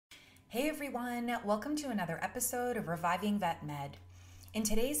Hey everyone, welcome to another episode of Reviving Vet Med. In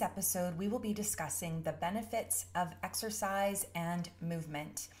today's episode, we will be discussing the benefits of exercise and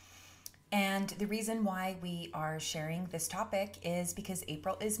movement. And the reason why we are sharing this topic is because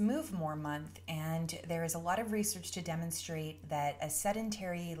April is Move More Month, and there is a lot of research to demonstrate that a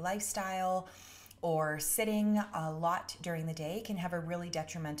sedentary lifestyle or sitting a lot during the day can have a really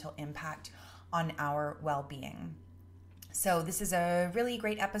detrimental impact on our well-being. So this is a really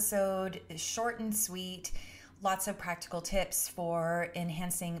great episode, short and sweet, lots of practical tips for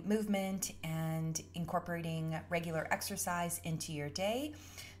enhancing movement and incorporating regular exercise into your day.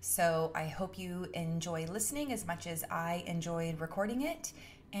 So I hope you enjoy listening as much as I enjoyed recording it.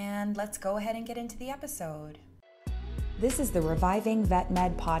 And let's go ahead and get into the episode. This is the Reviving Vet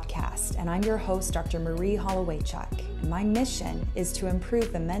Med podcast, and I'm your host, Dr. Marie Hollowaychuk. And my mission is to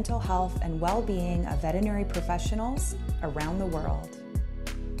improve the mental health and well-being of veterinary professionals around the world.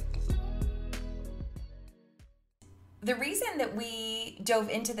 The reason that we dove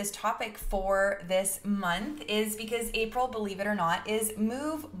into this topic for this month is because April, believe it or not, is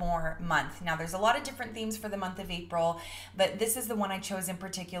Move More Month. Now, there's a lot of different themes for the month of April, but this is the one I chose in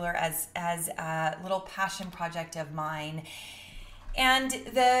particular as a little passion project of mine. And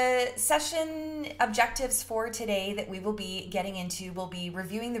the session objectives for today that we will be getting into will be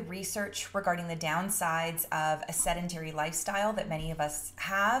reviewing the research regarding the downsides of a sedentary lifestyle that many of us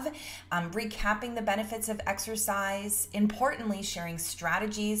have, recapping the benefits of exercise, importantly sharing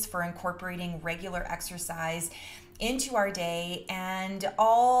strategies for incorporating regular exercise into our day, and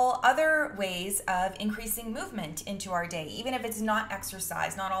all other ways of increasing movement into our day, even if it's not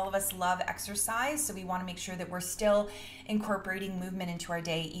exercise. Not all of us love exercise, so we want to make sure that we're still incorporating movement into our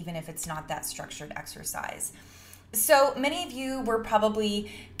day, even if it's not that structured exercise. So many of you were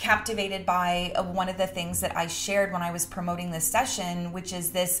probably captivated by one of the things that I shared when I was promoting this session, which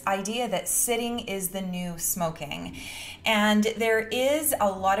is this idea that sitting is the new smoking. And there is a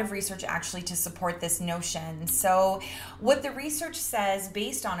lot of research actually to support this notion. So what the research says,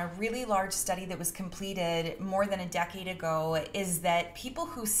 based on a really large study that was completed more than a decade ago, is that people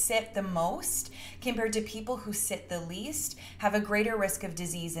who sit the most compared to people who sit the least have a greater risk of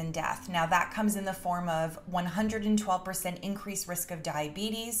disease and death. Now that comes in the form of 112% increased risk of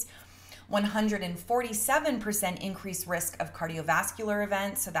diabetes, 147% increased risk of cardiovascular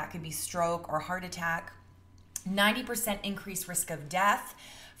events, so that could be stroke or heart attack, 90% increased risk of death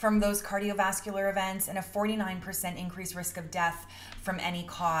from those cardiovascular events, and a 49% increased risk of death from any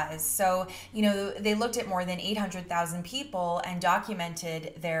cause. So, they looked at more than 800,000 people and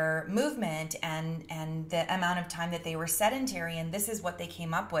documented their movement and the amount of time that they were sedentary, and this is what they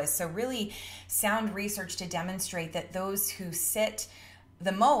came up with. So really sound research to demonstrate that those who sit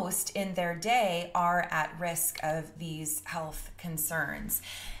the most in their day are at risk of these health concerns.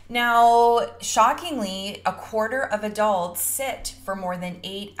 Now, shockingly, a quarter of adults sit for more than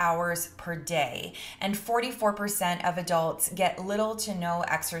 8 hours per day, and 44% of adults get little to no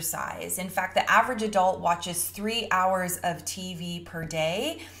exercise. In fact, the average adult watches 3 hours of TV per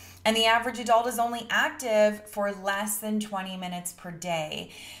day, and the average adult is only active for less than 20 minutes per day.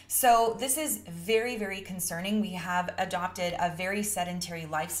 So this is very, very concerning. We have adopted a very sedentary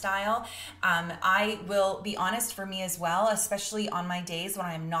lifestyle. I will be honest, for me as well, especially on my days when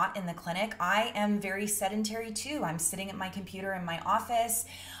I'm not in the clinic, I am very sedentary too. I'm sitting at my computer in my office.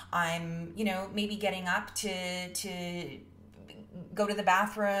 I'm, maybe getting up to go to the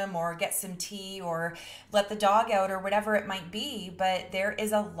bathroom or get some tea or let the dog out or whatever it might be, but there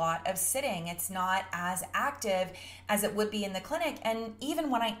is a lot of sitting. It's not as active as it would be in the clinic. And even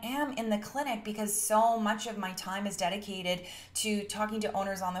when I am in the clinic, because so much of my time is dedicated to talking to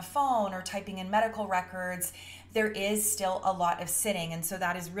owners on the phone or typing in medical records, there is still a lot of sitting. And so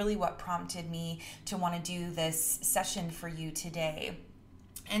that is really what prompted me to want to do this session for you today.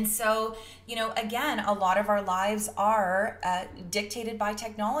 And so, again, a lot of our lives are dictated by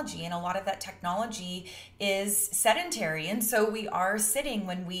technology, and a lot of that technology is sedentary. And so we are sitting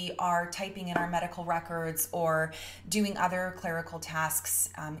when we are typing in our medical records or doing other clerical tasks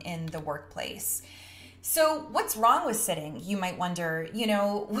in the workplace. So what's wrong with sitting? You might wonder,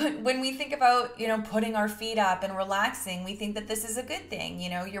 when we think about, putting our feet up and relaxing, we think that this is a good thing.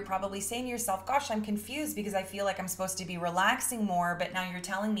 You're probably saying to yourself, gosh, I'm confused because I feel like I'm supposed to be relaxing more, but now you're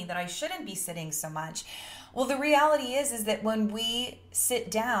telling me that I shouldn't be sitting so much. Well, the reality is that when we sit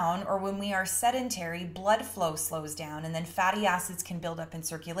down or when we are sedentary, blood flow slows down and then fatty acids can build up in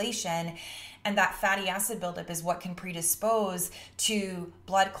circulation. And that fatty acid buildup is what can predispose to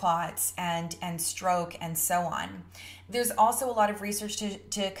blood clots and stroke and so on. There's also a lot of research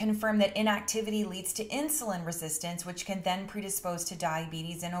to confirm that inactivity leads to insulin resistance, which can then predispose to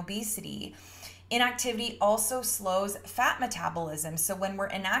diabetes and obesity. Inactivity also slows fat metabolism. So when we're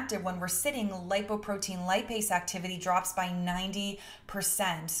inactive, when we're sitting, lipoprotein lipase activity drops by 90%.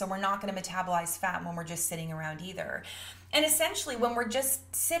 So we're not going to metabolize fat when we're just sitting around either. And essentially, when we're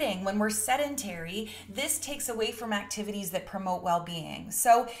just sitting, when we're sedentary, this takes away from activities that promote well-being.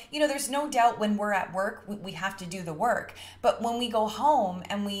 So, there's no doubt when we're at work, we have to do the work. But when we go home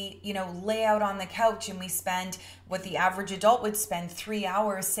and we, lay out on the couch and we spend what the average adult would spend 3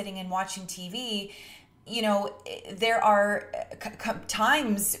 hours sitting and watching TV, there are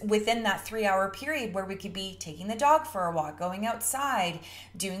times within that 3-hour period where we could be taking the dog for a walk, going outside,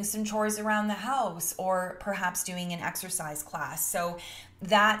 doing some chores around the house, or perhaps doing an exercise class. So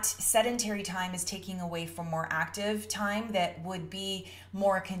that sedentary time is taking away from more active time that would be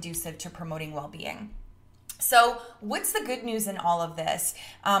more conducive to promoting well-being. So what's the good news in all of this?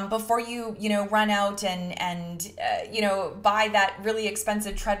 Before you run out and buy that really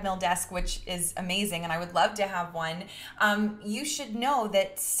expensive treadmill desk, which is amazing, and I would love to have one, you should know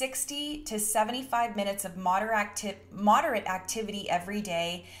that 60 to 75 minutes of moderate activity every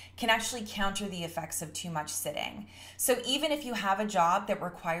day can actually counter the effects of too much sitting. So even if you have a job that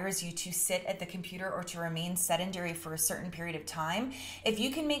requires you to sit at the computer or to remain sedentary for a certain period of time, if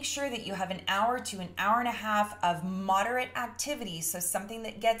you can make sure that you have an hour to an hour and a half of moderate activity, so something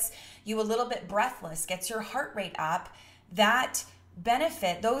that gets you a little bit breathless, gets your heart rate up, those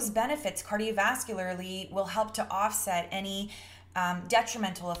benefits cardiovascularly will help to offset any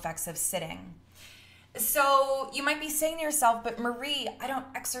detrimental effects of sitting. So you might be saying to yourself, but Marie, I don't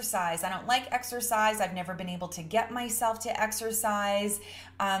exercise. I don't like exercise. I've never been able to get myself to exercise.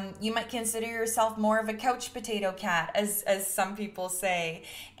 You might consider yourself more of a couch potato cat, as some people say.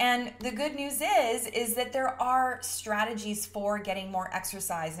 And the good news is that there are strategies for getting more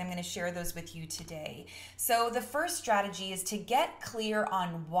exercise. And I'm going to share those with you today. So the first strategy is to get clear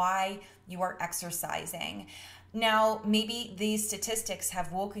on why you are exercising. Now, maybe these statistics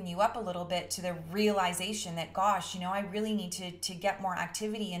have woken you up a little bit to the realization that, gosh, I really need to get more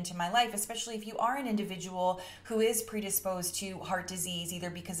activity into my life, especially if you are an individual who is predisposed to heart disease, either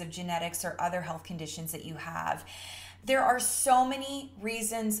because of genetics or other health conditions that you have. There are so many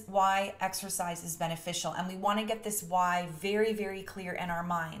reasons why exercise is beneficial, and we want to get this why very, very clear in our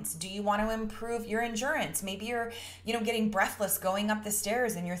minds. Do you want to improve your endurance? Maybe you're, getting breathless going up the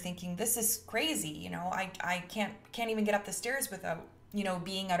stairs and you're thinking, this is crazy. I can't even get up the stairs without,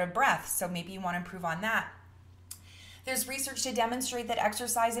 being out of breath. So maybe you want to improve on that. There's research to demonstrate that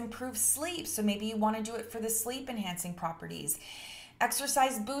exercise improves sleep. So maybe you want to do it for the sleep enhancing properties.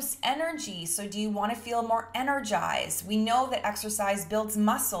 Exercise boosts energy. So do you want to feel more energized? We know that exercise builds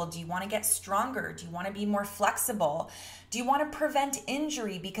muscle. Do you want to get stronger? Do you want to be more flexible? Do you want to prevent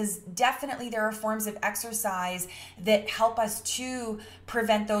injury? Because definitely there are forms of exercise that help us to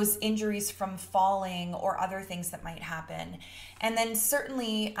prevent those injuries from falling or other things that might happen. And then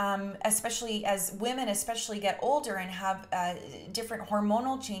certainly, especially as women get older and have different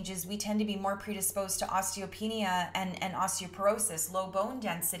hormonal changes, we tend to be more predisposed to osteopenia and osteoporosis, low bone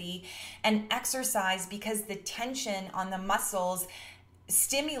density, and exercise, because the tension on the muscles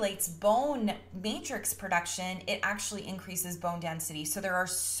stimulates bone matrix production, it actually increases bone density. So there are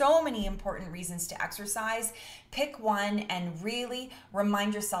so many important reasons to exercise. Pick one and really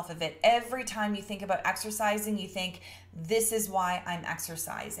remind yourself of it. Every time you think about exercising, you think, this is why I'm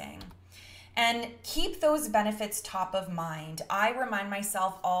exercising. And keep those benefits top of mind. I remind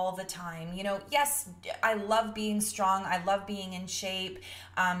myself all the time, yes, I love being strong. I love being in shape.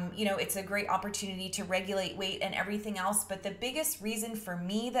 It's a great opportunity to regulate weight and everything else. But the biggest reason for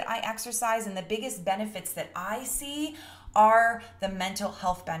me that I exercise and the biggest benefits that I see are the mental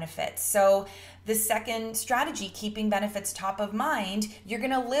health benefits. So the second strategy, keeping benefits top of mind, you're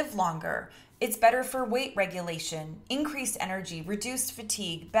going to live longer. It's better for weight regulation, increased energy, reduced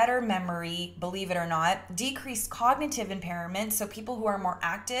fatigue, better memory, believe it or not, decreased cognitive impairment. So people who are more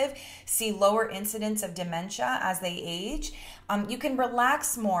active see lower incidence of dementia as they age. You can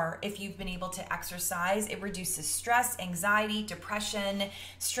relax more if you've been able to exercise. It reduces stress, anxiety, depression,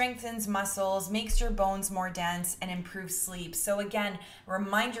 strengthens muscles, makes your bones more dense, and improves sleep. So again,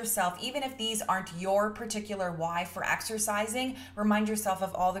 remind yourself, even if these aren't your particular why for exercising, remind yourself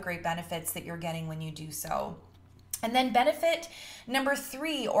of all the great benefits that you're getting when you do so. And then benefit number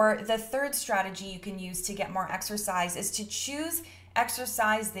 3, or the third strategy you can use to get more exercise, is to choose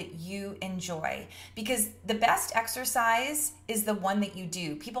exercise that you enjoy, because the best exercise is the one that you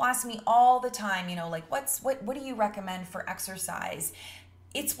do. People ask me all the time, like what do you recommend for exercise?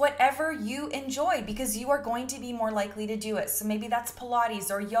 It's whatever you enjoy, because you are going to be more likely to do it. So maybe that's Pilates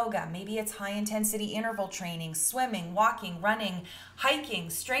or yoga. Maybe it's high intensity interval training, swimming, walking, running, hiking,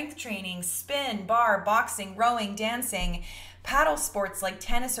 strength training, spin, bar, boxing, rowing, dancing, paddle sports like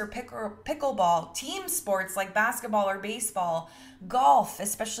tennis or pickleball, team sports like basketball or baseball, golf,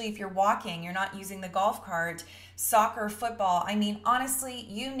 especially if you're walking, you're not using the golf cart, soccer, football. I mean, honestly,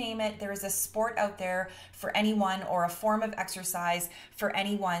 you name it, there is a sport out there for anyone, or a form of exercise for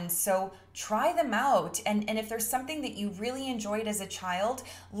anyone. So try them out. And if there's something that you really enjoyed as a child,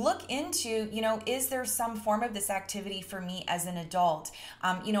 look into, is there some form of this activity for me as an adult?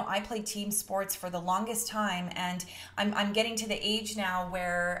 I played team sports for the longest time, and I'm getting to the age now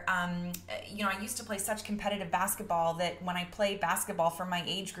where, I used to play such competitive basketball that when I play basketball for my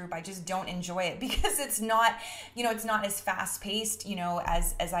age group, I just don't enjoy it, because it's not as fast paced,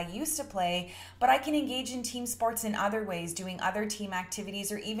 as I used to play. But I can engage in team sports in other ways, doing other team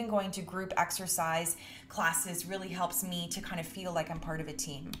activities, or even going to group exercise classes really helps me to kind of feel like I'm part of a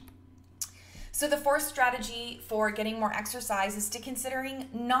team. So the fourth strategy for getting more exercise is to considering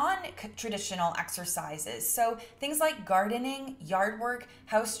non-traditional exercises. So things like gardening, yard work,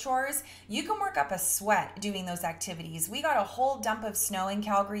 house chores, you can work up a sweat doing those activities. We got a whole dump of snow in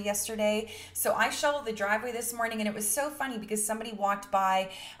Calgary yesterday. So I shoveled the driveway this morning, and it was so funny because somebody walked by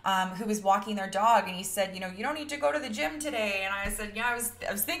who was walking their dog, and he said, you don't need to go to the gym today. And I said, yeah,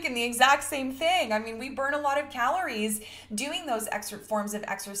 I was thinking the exact same thing. I mean, we burn a lot of calories doing those forms of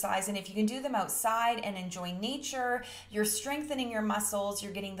exercise. And if you can do them outside and enjoy nature, you're strengthening your muscles,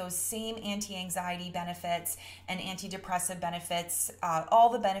 you're getting those same anti-anxiety benefits and antidepressive benefits, all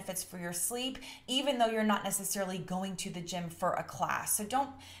the benefits for your sleep, even though you're not necessarily going to the gym for a class. So don't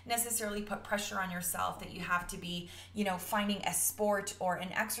necessarily put pressure on yourself that you have to be, finding a sport or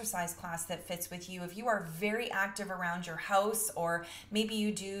an exercise class that fits with you. If you are very active around your house, or maybe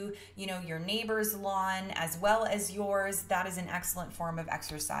you do, your neighbor's lawn as well as yours, that is an excellent form of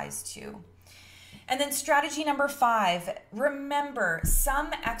exercise too. And then strategy number 5, remember,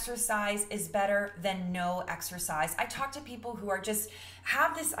 some exercise is better than no exercise. I talk to people who are just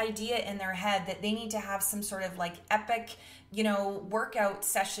have this idea in their head that they need to have some sort of like epic, workout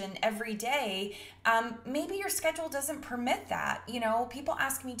session every day. Maybe your schedule doesn't permit that. People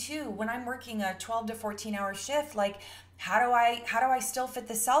ask me too, when I'm working a 12 to 14 hour shift, like, how do I still fit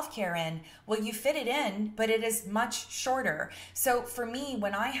the self-care in? Well, you fit it in, but it is much shorter. So for me,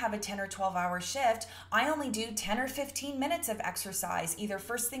 when I have a 10 or 12 hour shift, I only do 10 or 15 minutes of exercise, either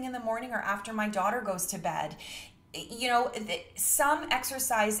first thing in the morning or after my daughter goes to bed. Some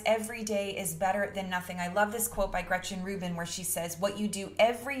exercise every day is better than nothing. I love this quote by Gretchen Rubin where she says, what you do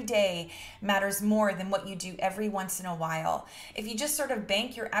every day matters more than what you do every once in a while. If you just sort of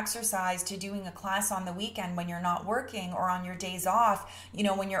bank your exercise to doing a class on the weekend when you're not working, or on your days off,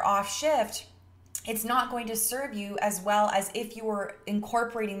 when you're off shift, it's not going to serve you as well as if you were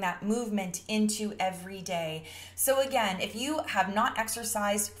incorporating that movement into every day. So again, if you have not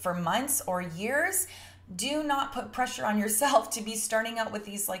exercised for months or years, do not put pressure on yourself to be starting out with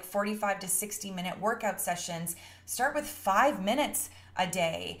these like 45 to 60 minute workout sessions. Start with 5 minutes a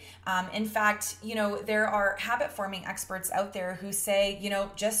day. In fact, there are habit forming experts out there who say,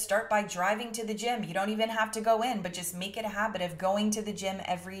 just start by driving to the gym. You don't even have to go in, but just make it a habit of going to the gym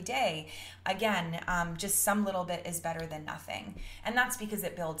every day. Again, just some little bit is better than nothing. And that's because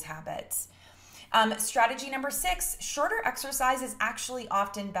it builds habits. Strategy number 6, shorter exercise is actually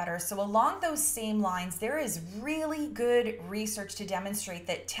often better. So along those same lines, there is really good research to demonstrate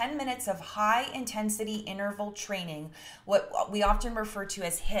that 10 minutes of high intensity interval training, what we often refer to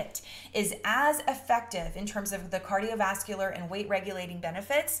as HIIT, is as effective in terms of the cardiovascular and weight regulating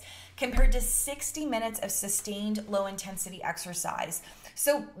benefits compared to 60 minutes of sustained low intensity exercise.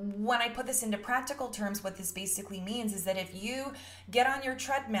 So when I put this into practical terms, what this basically means is that if you get on your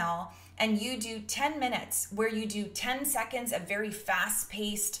treadmill and you do 10 minutes where you do 10 seconds of very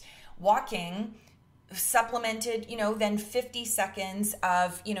fast-paced walking, supplemented, then 50 seconds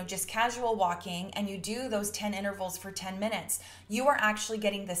of, just casual walking, and you do those 10 intervals for 10 minutes, you are actually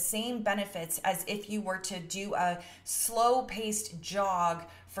getting the same benefits as if you were to do a slow-paced jog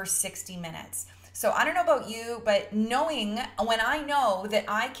for 60 minutes. So I don't know about you, but when I know that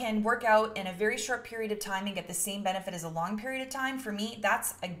I can work out in a very short period of time and get the same benefit as a long period of time, for me,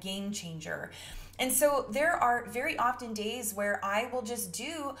 that's a game changer. And so there are very often days where I will just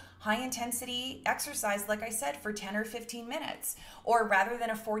do high intensity exercise, like I said, for 10 or 15 minutes. Or rather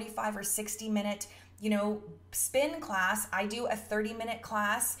than a 45 or 60 minute, spin class, I do a 30-minute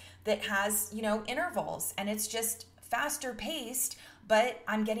class that has, intervals, and it's just faster paced, but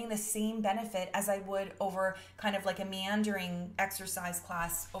I'm getting the same benefit as I would over kind of like a meandering exercise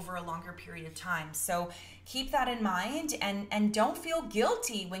class over a longer period of time. So keep that in mind, and don't feel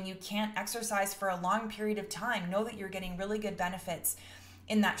guilty when you can't exercise for a long period of time. Know that you're getting really good benefits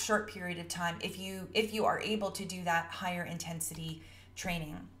in that short period of time if you are able to do that higher intensity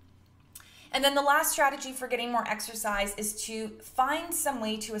training. And then the last strategy for getting more exercise is to find some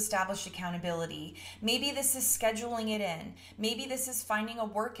way to establish accountability. Maybe this is scheduling it in. Maybe this is finding a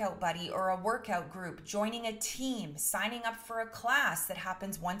workout buddy or a workout group, joining a team, signing up for a class that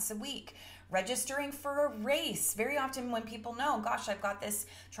happens once a week, registering for a race. Very often when people know, gosh, I've got this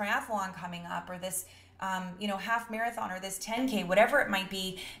triathlon coming up, or this half marathon, or this 10K, whatever it might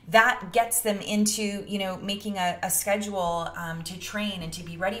be, that gets them into, making a schedule to train and to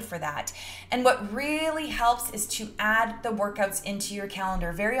be ready for that. And what really helps is to add the workouts into your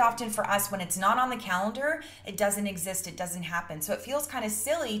calendar. Very often for us, when it's not on the calendar, it doesn't exist, it doesn't happen. So it feels kind of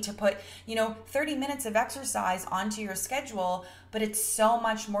silly to put, 30 minutes of exercise onto your schedule, but it's so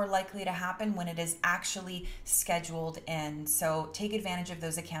much more likely to happen when it is actually scheduled in. So take advantage of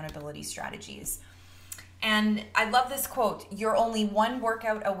those accountability strategies. And I love this quote, you're only one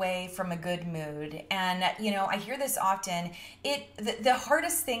workout away from a good mood. And, I hear this often. The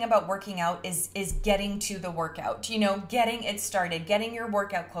hardest thing about working out is getting to the workout, getting it started, getting your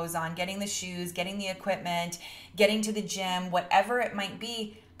workout clothes on, getting the shoes, getting the equipment, getting to the gym, whatever it might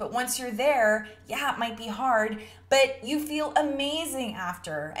be. But once you're there, it might be hard, but you feel amazing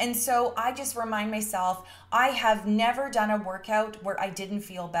after. And so I just remind myself, I have never done a workout where I didn't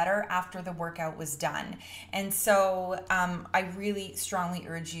feel better after the workout was done. And so I really strongly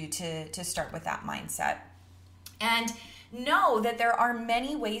urge you to start with that mindset. And know that there are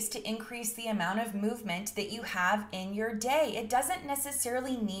many ways to increase the amount of movement that you have in your day. It doesn't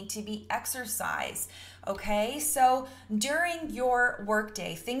necessarily need to be exercise. Okay, so during your work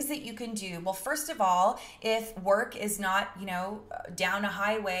day, things that you can do. Well, first of all, if work is not, down a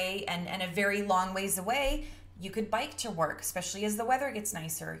highway and a very long ways away, you could bike to work, especially as the weather gets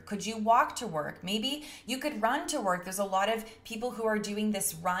nicer. Could you walk to work? Maybe you could run to work. There's a lot of people who are doing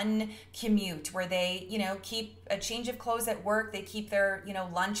this run commute where they, keep a change of clothes at work. They keep their,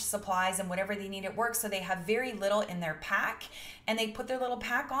 lunch supplies and whatever they need at work. So they have very little in their pack, and they put their little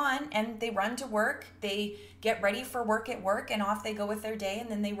pack on and they run to work. They get ready for work at work, and off they go with their day, and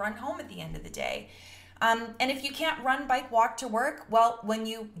then they run home at the end of the day. And if you can't run, bike, walk to work, well, when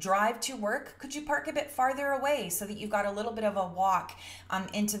you drive to work, could you park a bit farther away so that you've got a little bit of a walk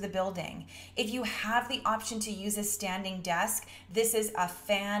into the building? If you have the option to use a standing desk, this is a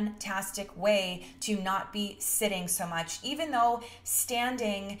fantastic way to not be sitting so much. Even though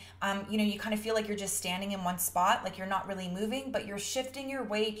standing, you kind of feel like you're just standing in one spot, like you're not really moving, but you're shifting your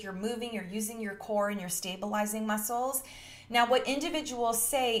weight, you're moving, you're using your core and you're stabilizing muscles. Now, what individuals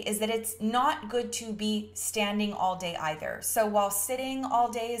say is that it's not good to be standing all day either. So while sitting all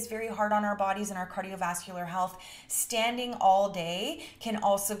day is very hard on our bodies and our cardiovascular health, standing all day can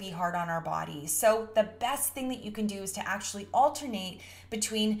also be hard on our bodies. So the best thing that you can do is to actually alternate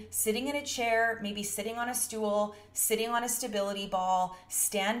between sitting in a chair, maybe sitting on a stool, sitting on a stability ball,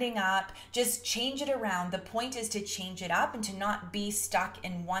 standing up. Just change it around. The point is to change it up and to not be stuck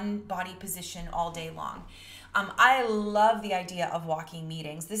in one body position all day long. I love the idea of walking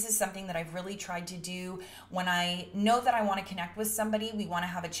meetings. This is something that I've really tried to do when I know that I want to connect with somebody. We want to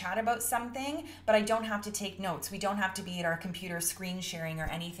have a chat about something, but I don't have to take notes. We don't have to be at our computer screen sharing or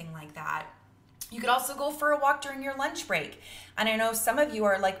anything like that. You could also go for a walk during your lunch break. And I know some of you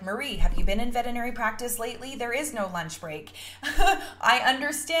are like, Marie, have you been in veterinary practice lately? There is no lunch break. I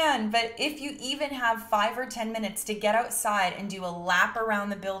understand, but if you even have 5 or 10 minutes to get outside and do a lap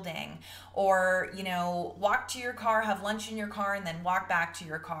around the building, or, walk to your car, have lunch in your car, and then walk back to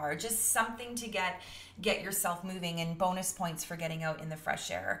your car, just something to get yourself moving, and bonus points for getting out in the fresh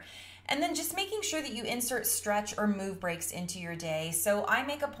air. And then just making sure that you insert stretch or move breaks into your day. So I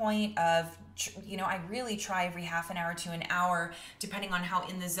make a point of, I really try every half an hour to an hour, depending on how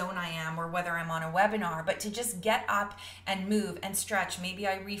in the zone I am or whether I'm on a webinar, but to just get up and move and stretch. Maybe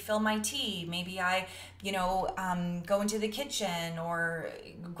I refill my tea. Maybe I, go into the kitchen or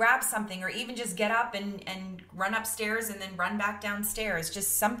grab something, or even just get up and run upstairs and then run back downstairs.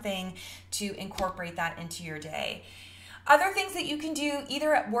 Just something to incorporate that into your day. Other things that you can do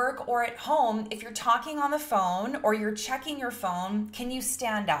either at work or at home, if you're talking on the phone or you're checking your phone, can you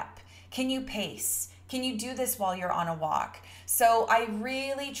stand up? Can you pace? Can you do this while you're on a walk? So I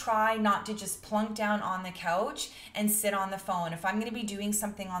really try not to just plunk down on the couch and sit on the phone. If I'm going to be doing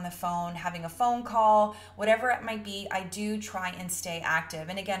something on the phone, having a phone call, whatever it might be, I do try and stay active.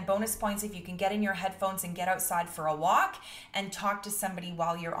 And again, bonus points if you can get in your headphones and get outside for a walk and talk to somebody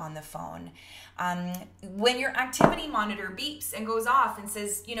while you're on the phone. When your activity monitor beeps and goes off and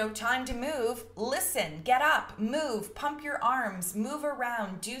says, time to move, listen, get up, move, pump your arms, move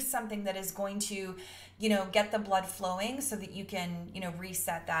around, do something that is going to, get the blood flowing so that you can,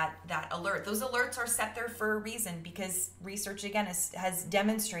 reset that alert. Those alerts are set there for a reason because research, again, has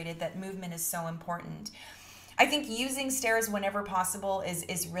demonstrated that movement is so important. I think using stairs whenever possible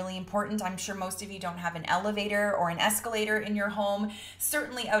is really important. I'm sure most of you don't have an elevator or an escalator in your home.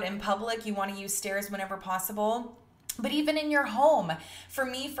 Certainly out in public, you want to use stairs whenever possible. But even in your home, for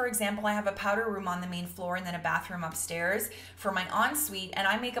me, for example, I have a powder room on the main floor and then a bathroom upstairs for my ensuite. And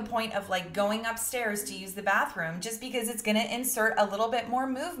I make a point of going upstairs to use the bathroom just because it's going to insert a little bit more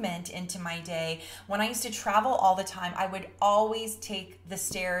movement into my day. When I used to travel all the time, I would always take the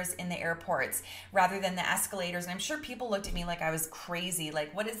stairs in the airports rather than the escalators. And I'm sure people looked at me like I was crazy.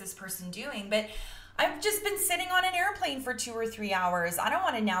 Like, what is this person doing? But I've just been sitting on an airplane for 2 or 3 hours. I don't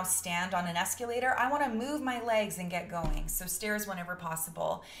want to now stand on an escalator. I want to move my legs and get going. So stairs whenever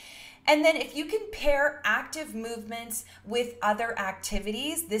possible. And then if you can pair active movements with other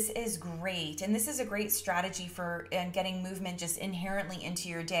activities, this is great. And this is a great strategy for getting movement just inherently into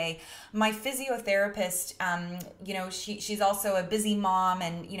your day. My physiotherapist, she's also a busy mom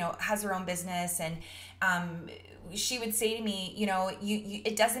and, has her own business. And she would say to me,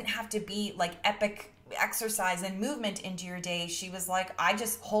 it doesn't have to be like epic exercise and movement into your day. She was like, I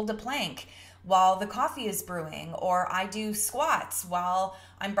just hold a plank while the coffee is brewing, or I do squats while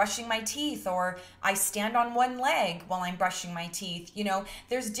I'm brushing my teeth, or I stand on one leg while I'm brushing my teeth.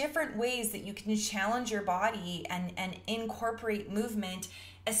 There's different ways that you can challenge your body and incorporate movement,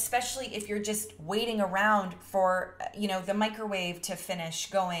 especially if you're just waiting around for, the microwave to finish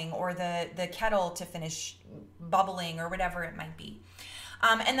going or the kettle to finish bubbling or whatever it might be.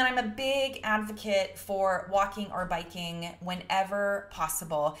 And then I'm a big advocate for walking or biking whenever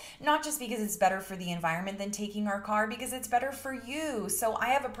possible, not just because it's better for the environment than taking our car, because it's better for you. So I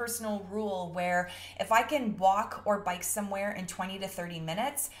have a personal rule where if I can walk or bike somewhere in 20 to 30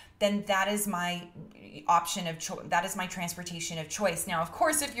 minutes, then that is my option of choice. That is my transportation of choice. Now, of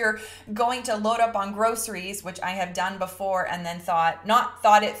course, if you're going to load up on groceries, which I have done before and then not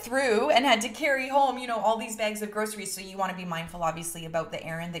thought it through and had to carry home, all these bags of groceries. So you want to be mindful, obviously, about the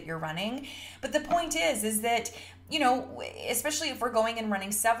errand that you're running. But the point is that, especially if we're going and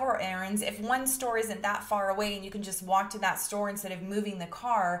running several errands, if one store isn't that far away and you can just walk to that store instead of moving the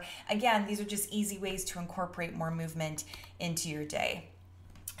car, again, these are just easy ways to incorporate more movement into your day.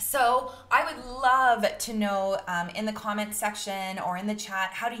 So I would love to know in the comment section or in the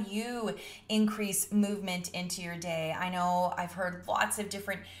chat, how do you increase movement into your day? I know I've heard lots of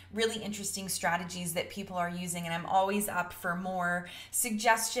different really interesting strategies that people are using, and I'm always up for more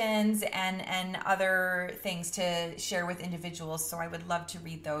suggestions and other things to share with individuals. So I would love to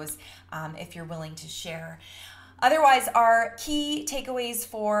read those if you're willing to share. Otherwise, our key takeaways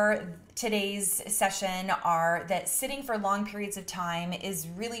for today's session are that sitting for long periods of time is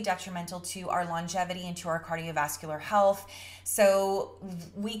really detrimental to our longevity and to our cardiovascular health. So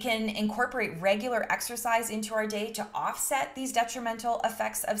we can incorporate regular exercise into our day to offset these detrimental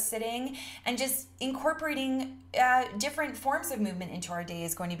effects of sitting, and just incorporating different forms of movement into our day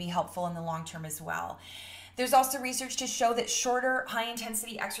is going to be helpful in the long term as well. There's also research to show that shorter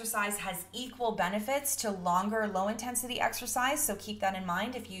high-intensity exercise has equal benefits to longer low-intensity exercise. So keep that in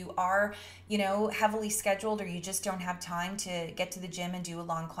mind if you are, heavily scheduled or you just don't have time to get to the gym and do a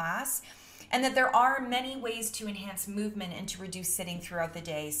long class. And that there are many ways to enhance movement and to reduce sitting throughout the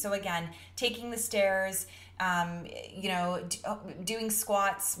day. So again, taking the stairs, doing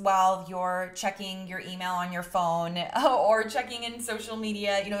squats while you're checking your email on your phone or checking in social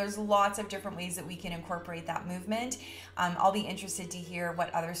media. There's lots of different ways that we can incorporate that movement. I'll be interested to hear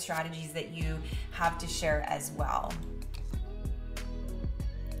what other strategies that you have to share as well.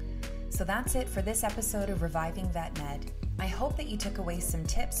 So that's it for this episode of Reviving Vet Med. I hope that you took away some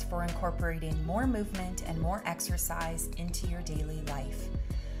tips for incorporating more movement and more exercise into your daily life.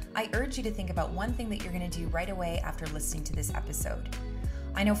 I urge you to think about one thing that you're going to do right away after listening to this episode.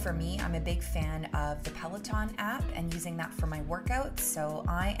 I know for me, I'm a big fan of the Peloton app and using that for my workouts, so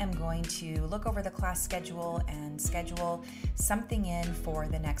I am going to look over the class schedule and schedule something in for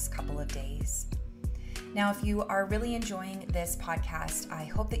the next couple of days. Now, if you are really enjoying this podcast, I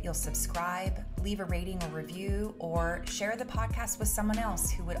hope that you'll subscribe, leave a rating or review, or share the podcast with someone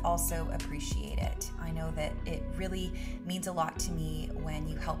else who would also appreciate it. I know that it really means a lot to me when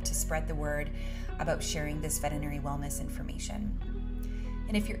you help to spread the word about sharing this veterinary wellness information.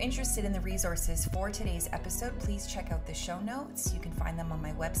 And if you're interested in the resources for today's episode, please check out the show notes. You can find them on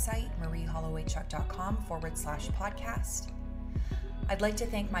my website, mariehollowaychuck.com/podcast. I'd like to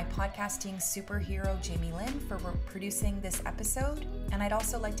thank my podcasting superhero, Jamie Lynn, for producing this episode. And I'd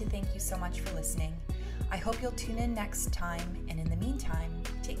also like to thank you so much for listening. I hope you'll tune in next time. And in the meantime,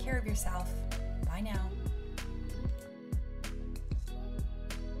 take care of yourself. Bye now.